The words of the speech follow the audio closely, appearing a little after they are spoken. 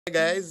Hey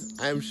guys,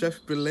 I'm Chef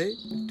Pillai.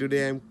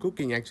 Today I'm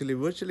cooking, actually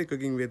virtually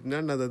cooking with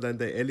none other than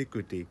the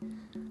EliKutty.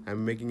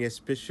 I'm making a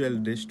special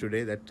dish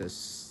today that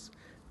is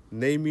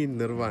Naimi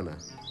Nirvana.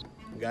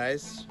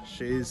 Guys,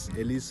 she is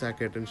Elisa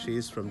Ketan. She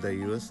is from the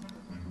US,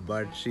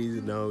 but she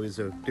now is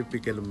a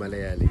typical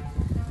Malayali.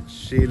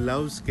 She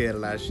loves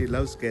Kerala. She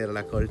loves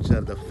Kerala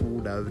culture, the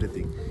food,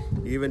 everything.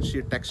 Even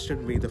she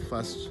texted me the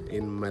first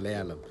in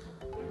Malayalam.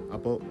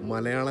 അപ്പോൾ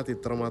മലയാളത്തെ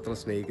ഇത്രമാത്രം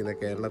സ്നേഹിക്കുന്ന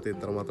കേരളത്തെ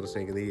ഇത്രമാത്രം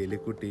സ്നേഹിക്കുന്ന ഈ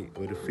എലിക്കുട്ടി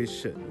ഒരു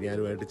fish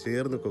ഞാനുമായിട്ട്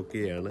ചേർന്ന് കുക്ക്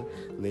ചെയ്യുകയാണ്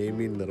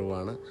നെയ്മീൻ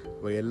നിർവ്വാണ്.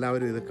 അപ്പോൾ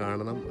എല്ലാവരും ഇത്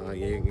കാണണം.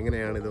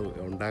 എങ്ങനെയാണ് ഇത്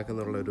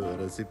ഉണ്ടാക്കുന്നുള്ളൊരു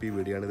റെസിപ്പി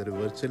വീഡിയോ ആണ്. ഇതൊരു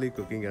വെർച്വലി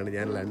കുക്കിംഗ് ആണ്.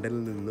 ഞാൻ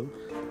ലണ്ടനിൽ നിന്നും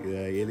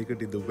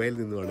എലിക്കുട്ടി ദുബൈയിൽ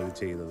നിന്നുമാണ് ഇത്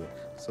ചെയ്യുന്നത്.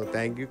 So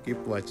thank you,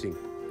 keep watching.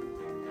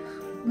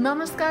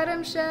 Namaskaram,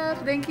 chef.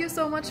 Thank you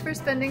so much for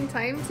spending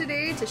time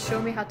today to show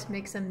me how to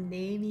make some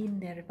navy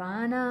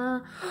nirvana.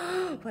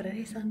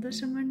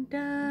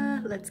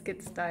 Let's get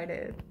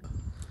started.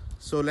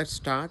 So let's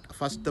start.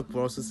 First, the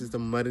process is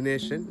the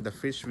marination. The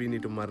fish we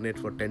need to marinate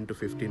for 10 to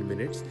 15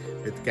 minutes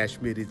with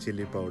Kashmiri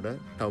chili powder,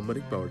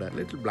 turmeric powder,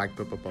 little black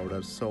pepper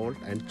powder, salt,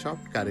 and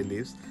chopped curry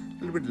leaves,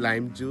 little bit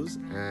lime juice,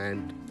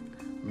 and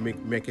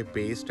make a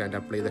paste and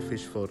apply the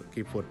fish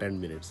keep for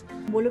 10 minutes.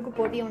 Muluku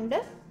podi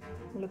undu.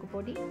 Muluku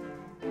podi.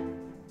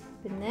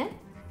 Pinne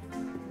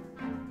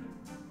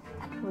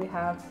we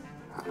have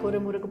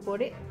kurumuluku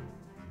podi.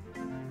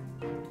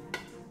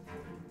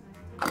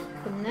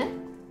 Pinne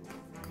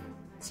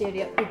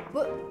ചെറിയ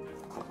ഉപ്പ്,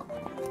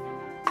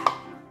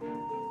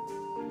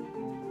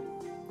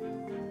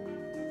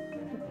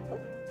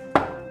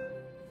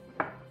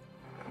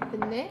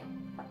 പിന്നെ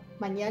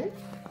മഞ്ഞൾ,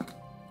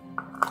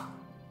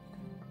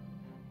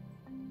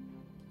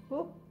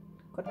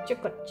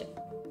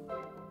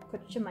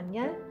 കുറച്ച്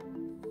മഞ്ഞൾ,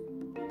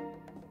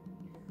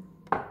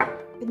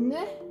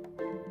 പിന്നെ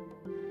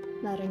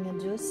നാരങ്ങ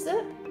juice,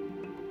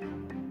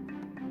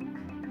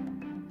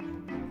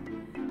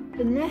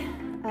 പിന്നെ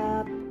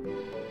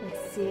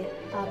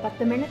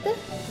 10 minute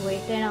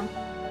wait ചെയ്യണം.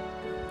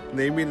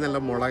 നെയ്മീൻ നല്ല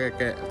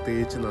മുളകൊക്കെ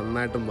തേച്ച്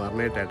നന്നായിട്ട്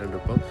മറിനേറ്റ് ആയിട്ടുണ്ട്.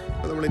 ഇപ്പം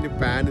നമ്മളിനി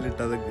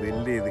പാനിലിട്ട് അത്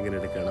ഗ്രില്ല് ചെയ്ത് ഇങ്ങനെ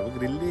എടുക്കുകയാണ്. അപ്പോൾ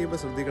ഗ്രില്ല് ചെയ്യുമ്പോൾ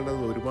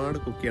ശ്രദ്ധിക്കേണ്ടത് ഒരുപാട്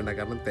കുക്ക് ചെയ്യണ്ട,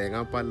 കാരണം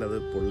തേങ്ങാപ്പാലിൽ അത്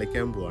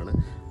പൊള്ളിക്കാൻ പോവാണ്.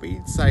 അപ്പോൾ ഈ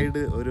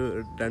സൈഡ് ഒരു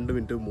 2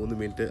 മിനിറ്റ് 3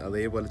 മിനിറ്റ്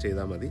അതേപോലെ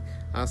ചെയ്താൽ മതി.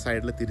 ആ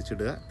സൈഡിൽ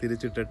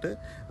തിരിച്ചിട്ടിട്ട്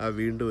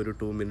വീണ്ടും ഒരു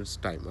 2 മിനിറ്റ്സ്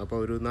ടൈം. അപ്പോൾ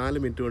ഒരു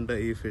 4 മിനിറ്റ് കൊണ്ട്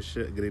ഈ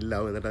ഫിഷ്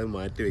ഗ്രില്ലാവും. എന്നിട്ട് അത്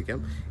മാറ്റി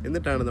വയ്ക്കാം.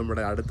 എന്നിട്ടാണ്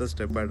നമ്മുടെ അടുത്ത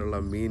സ്റ്റെപ്പായിട്ടുള്ള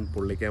മീൻ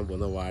പൊള്ളിക്കാൻ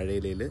പോകുന്ന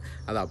വാഴയിലയിൽ.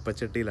 അത്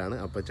അപ്പച്ചട്ടിയിലാണ്.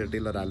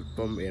 അപ്പച്ചട്ടിയിൽ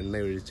ഒരല്പം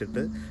എണ്ണ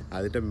ഒഴിച്ചിട്ട്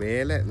അതിൻ്റെ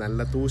മേലെ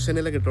നല്ല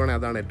തൂശനില കിട്ടുവാണെങ്കിൽ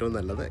അതാണ് ഏറ്റവും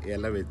നല്ലത്.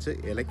 ഇല വെച്ച്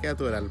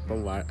ഇലക്കകത്ത് ഒരല്പം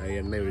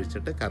എണ്ണ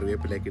ഒഴിച്ചിട്ട്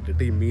കറിവേപ്പിലേക്ക്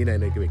ഇട്ടിട്ട് ഈ മീൻ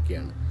അതിലേക്ക്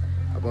വെക്കുകയാണ്.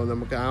 അപ്പോൾ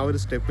നമുക്ക് ആ ഒരു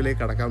സ്റ്റെപ്പിലേക്ക്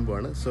കടക്കാൻ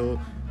പോവാണ്. So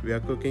we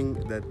are cooking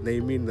the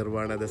Naimi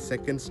Nirvana. The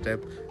second step,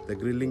 the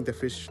grilling the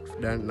fish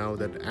done. Now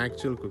that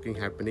actual cooking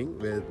happening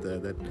with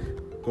that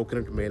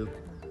coconut milk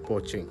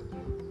poaching.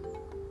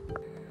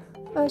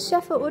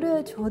 Chef, ഒരു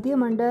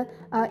ചോദ്യമുണ്ട്.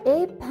 A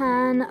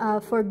pan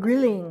for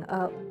grilling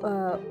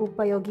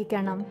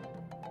ഉപയോഗിക്കണം?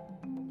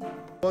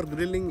 For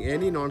grilling,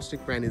 any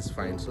non-stick pan is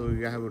fine. So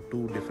you have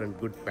 2 different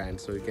good pans,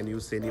 so you can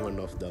use any one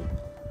of them.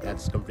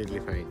 That's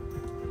completely fine.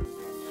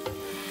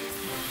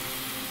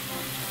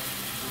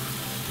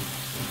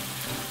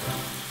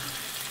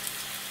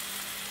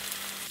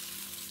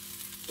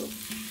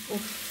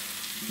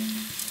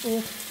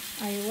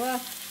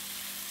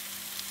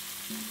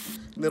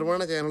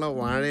 നിർവ്വാണ ചെയ്യാനുള്ള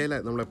വാഴയില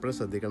നമ്മളെപ്പോഴും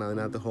ശ്രദ്ധിക്കണം.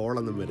 അതിനകത്ത്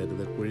ഹോളൊന്നും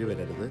വരരുത്, കുഴി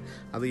വരരുത്.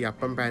 അത് ഈ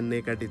അപ്പം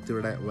പാനിനെക്കാട്ടി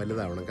ഇത്തിരി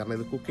വലുതാവണം. കാരണം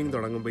ഇത് കുക്കിംഗ്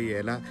തുടങ്ങുമ്പോൾ ഈ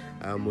ഇല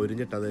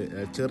മുരിഞ്ഞിട്ട് അത്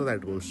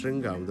ചെറുതായിട്ട് പോകും,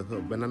 ഷ്രിങ്ക് ആവും. The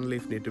banana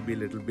leaf need to B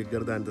little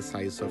bigger than the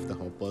size of the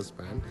hoppers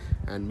pan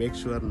and make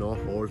sure no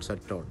holes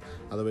at all,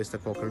 otherwise the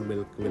coconut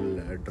milk will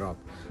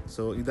drop.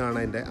 So ഇതാണ്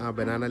അതിൻ്റെ ആ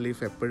ബനാന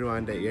ലീഫ്. എപ്പോഴും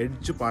അതിൻ്റെ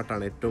edge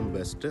പാർട്ടാണ് ഏറ്റവും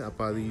best.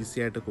 അപ്പോൾ അത് easy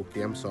ആയിട്ട് കുക്ക്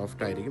ചെയ്യാം,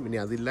 സോഫ്റ്റ് ആയിരിക്കും. ഇനി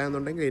അതില്ല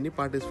എന്നുണ്ടെങ്കിൽ any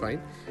part is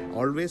fine.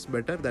 Always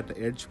better that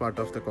edge part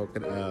of the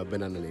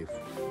banana leaf.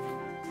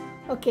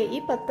 Okay, ഈ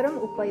പത്രം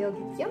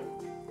ഉപയോഗിക്കാം.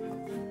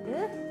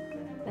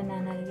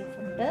 ബനാന ലീഫ്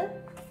ഉണ്ട്.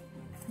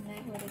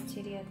 ഒരു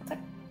ചെറിയ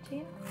കട്ട്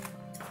ചെയ്യാം.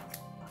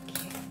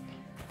 ഓക്കെ,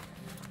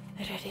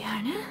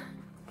 റെഡിയാണ്.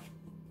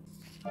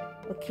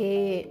 ഓക്കെ,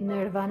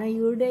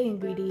 നിർവ്വാണയുടെ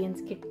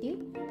ഇൻഗ്രീഡിയൻസ് കിട്ടി.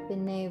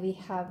 പിന്നെ വി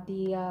ഹാവ്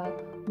ദി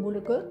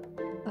മുളക്,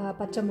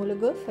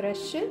 പച്ചമുളക്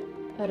ഫ്രഷ്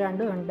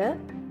 2 ഉണ്ട്.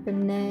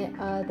 പിന്നെ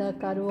അത്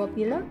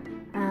കറുവേപ്പില,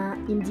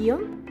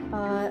 ഇഞ്ചിയും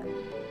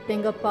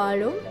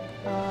തേങ്ങാപ്പാലും,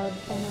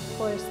 and of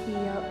course the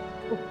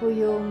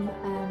uppuyum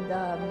and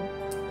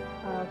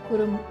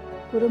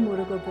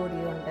kurumulugu podi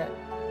undu.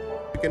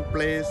 You can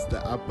place the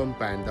appam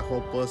pan, the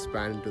hopper's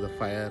pan, into the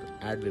fire,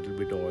 add little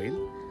bit oil.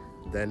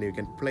 Then you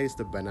can place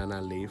the banana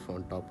leaf on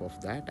top of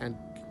that and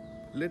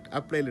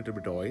apply little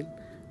bit oil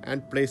and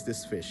place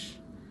this fish.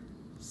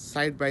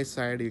 Side by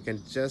side you can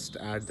just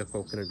add the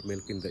coconut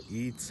milk in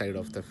each side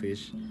of the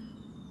fish.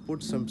 Put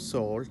some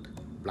salt,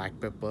 black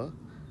pepper,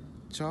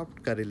 chopped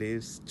curry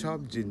leaves,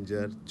 chopped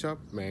ginger,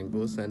 chopped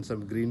mangoes, and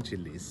some green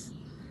chilies.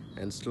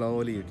 And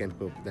slowly you can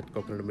cook. That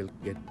coconut milk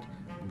get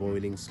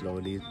boiling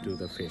slowly to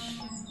the fish.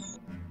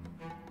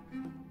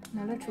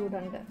 Nalla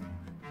chudundu.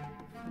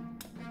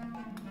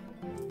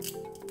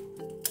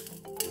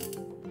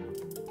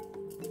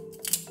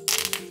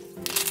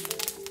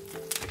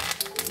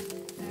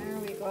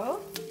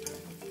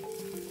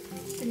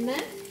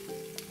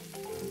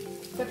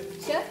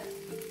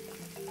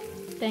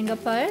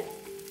 തേങ്ങാപ്പാൽ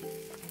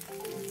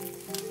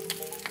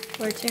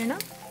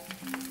ഒഴിച്ചിടണം.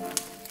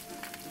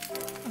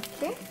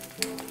 Okay,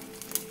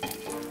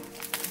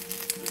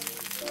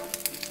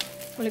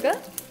 മുളക്,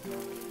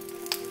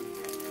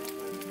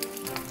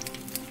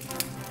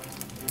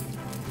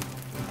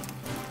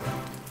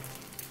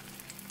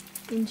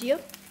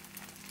 ഇഞ്ചിയും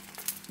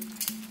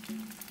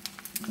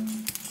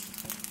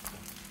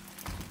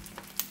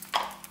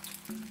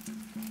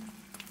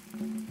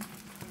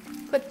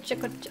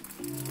കുറച്ച്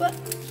ഉപ്പ്,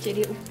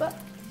 ചെറിയ ഉപ്പ്,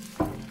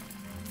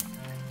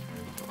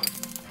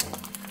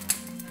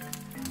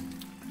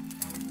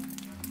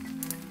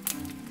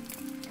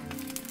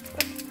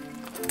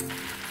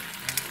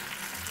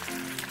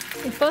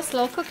 ഇപ്പോൾ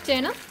slow cook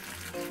ചെയ്യണം,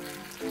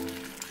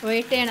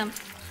 wait ചെയ്യണം.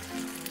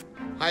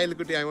 Hi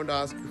EliKutty, I want to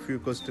ask a few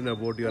questions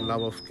about your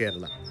love of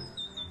Kerala.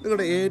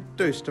 നിങ്ങളുടെ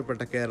ഏറ്റവും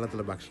ഇഷ്ടപ്പെട്ട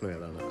കേരളത്തിലെ ഭക്ഷണം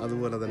ഏതാണ്?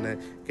 അതുപോലെ തന്നെ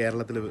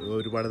കേരളത്തിൽ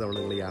ഒരുപാട് തവണ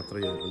നിങ്ങൾ യാത്ര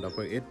ചെയ്തിട്ടുണ്ട്.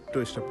 അപ്പോൾ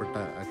ഏറ്റവും ഇഷ്ടപ്പെട്ട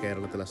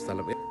കേരളത്തിലെ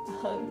സ്ഥലം?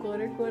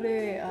 കുറേ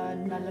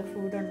നല്ല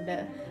ഫുഡുണ്ട്.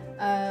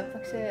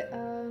 പക്ഷേ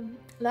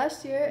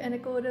ലാസ്റ്റ് ഇയർ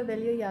എനിക്ക് ഒരു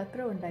വലിയ യാത്ര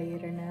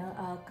ഉണ്ടായിരുന്നു,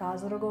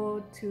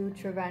 കാസർഗോഡ് ടു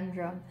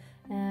ട്രിവാൻഡ്രം.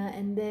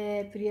 എൻ്റെ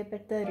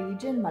പ്രിയപ്പെട്ട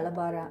റീജിയൻ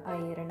മലബാർ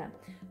ആയിരുന്നു.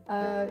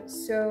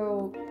 സോ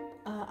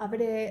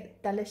അവിടെ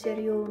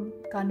തലശ്ശേരിയും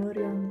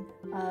കണ്ണൂരും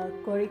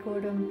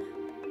കോഴിക്കോടും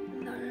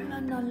നല്ല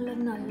നല്ല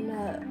നല്ല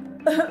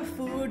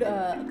ഫുഡ്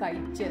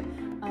കഴിച്ച്.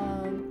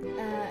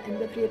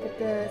 എൻ്റെ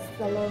പ്രിയപ്പെട്ട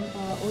സ്ഥലം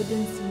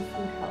Odean sea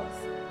food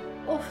house.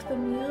 The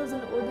meals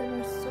in Oden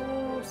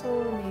are so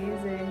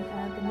amazing.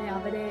 പിന്നെ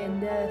അവിടെ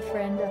എൻ്റെ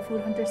ഫ്രണ്ട്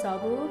ഫുഡ് ഹണ്ടർ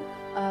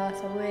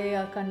സബുവെ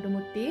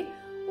കണ്ടുമുട്ടി.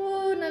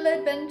 നല്ല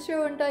അഡ്വെഞ്ചർ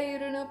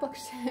ഉണ്ടായിരുന്നു.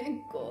 പക്ഷേ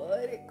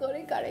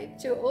കുറേ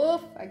കഴിച്ചു.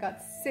 I got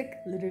sick,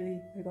 literally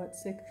I got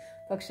sick.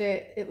 പക്ഷേ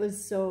it was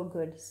so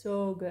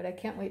good. I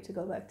can't wait to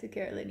go back to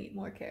Kerala and eat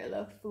more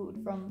Kerala food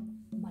from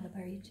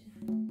Malabar region.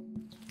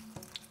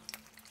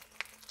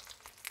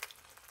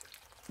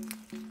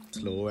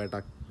 Slow ആയിട്ട്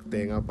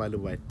തേങ്ങാപ്പാൽ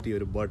വറ്റി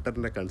ഒരു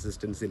ബട്ടറിൻ്റെ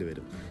കൺസിസ്റ്റൻസിയിൽ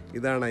വരും.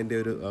 ഇതാണ് അതിൻ്റെ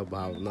ഒരു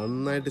ഭാവം.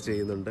 നന്നായിട്ട്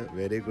ചെയ്യുന്നുണ്ട്,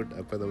 വെരി ഗുഡ്.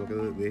 അപ്പോൾ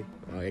നമുക്കിത് ഇത്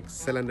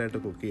എക്സലൻ്റ് ആയിട്ട്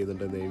കുക്ക്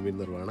ചെയ്യുന്നുണ്ട് നെയ്മീൻ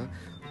നിർമ്മാണം.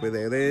 അപ്പോൾ ഇത്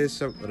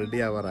ഏകദേശം റെഡി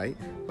ആവാറായി.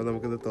 അപ്പോൾ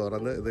നമുക്കിത്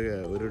തുറന്ന് ഇത്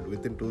ഒരു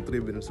വിത്തിൻ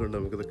 2-3 minutes കൊണ്ട്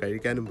നമുക്കിത്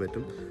കഴിക്കാനും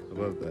പറ്റും.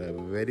 അപ്പോൾ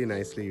very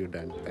nicely you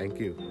done. Thank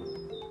you.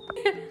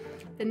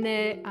 പിന്നെ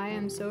I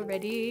am so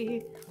ready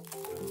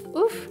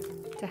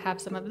to have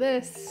some of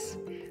this.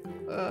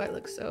 It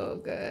looks so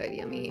good,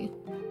 yummy.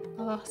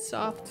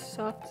 Soft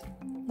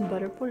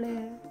butter pillai.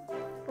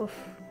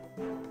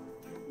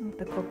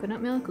 The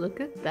coconut milk, look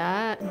at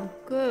that.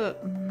 Good.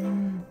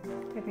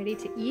 We're ready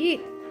to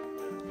eat.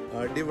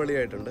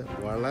 അടിപൊളിയായിട്ടുണ്ട്,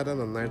 വളരെ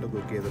നന്നായിട്ട്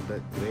cook ചെയ്തിട്ടുണ്ട്.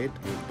 Great,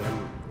 done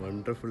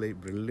wonderfully,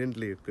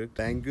 brilliantly cook.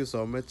 Thank you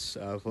so much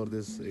for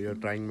this you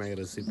trying my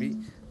recipe.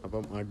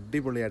 അപ്പം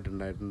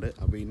അടിപൊളിയായിട്ടുണ്ടായിട്ടുണ്ട്.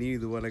 അപ്പോൾ ഇനി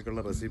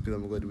ഇതുപോലെയൊക്കെയുള്ള recipe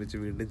നമുക്ക് ഒരുമിച്ച്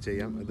വീണ്ടും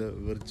ചെയ്യാം. ഇത്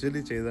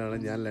വിർച്വലി ചെയ്തതാണ്.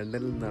 ഞാൻ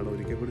ലണ്ടനിൽ നിന്നാണ്,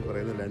 ഒരിക്കൽ കൂടി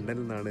പറയുന്നത്,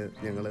 ലണ്ടനിൽ നിന്നാണ്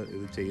ഞങ്ങൾ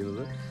ഇത്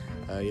ചെയ്യുന്നത്,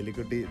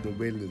 എലിക്കുട്ടി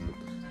ദുബൈയിൽ നിന്നും.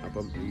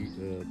 അപ്പം ഈ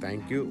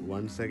താങ്ക് യു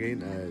വൺസ് അഗെയിൻ.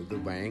 ഇത്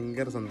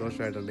ഭയങ്കര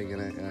സന്തോഷമായിട്ടുണ്ട്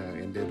ഇങ്ങനെ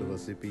എൻ്റെ ഒരു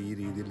റെസിപ്പി ഈ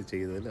രീതിയിൽ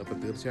ചെയ്തതിൽ. അപ്പോൾ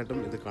തീർച്ചയായിട്ടും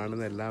ഇത്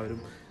കാണുന്ന എല്ലാവരും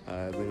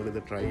നിങ്ങളിത്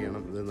ട്രൈ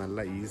ചെയ്യണം. ഇത്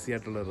നല്ല ഈസി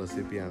ആയിട്ടുള്ള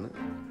റെസിപ്പിയാണ്.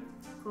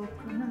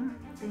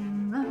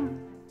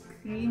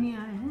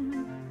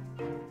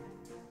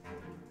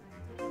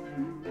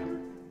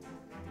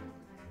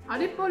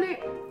 അടിപൊളി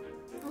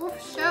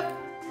ഷെഫ്,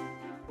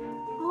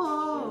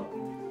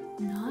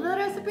 നല്ല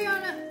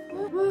റെസിപ്പിയാണ്.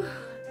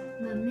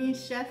 നന്ദി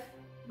ഷെഫ്,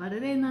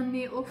 വളരെ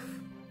നന്ദി.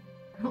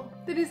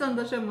 ഒത്തിരി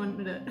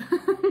സന്തോഷമുണ്ട്.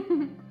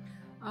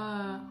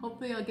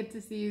 Hopefully I'll get to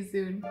see you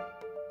soon.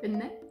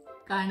 പിന്നെ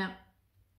കാണാം.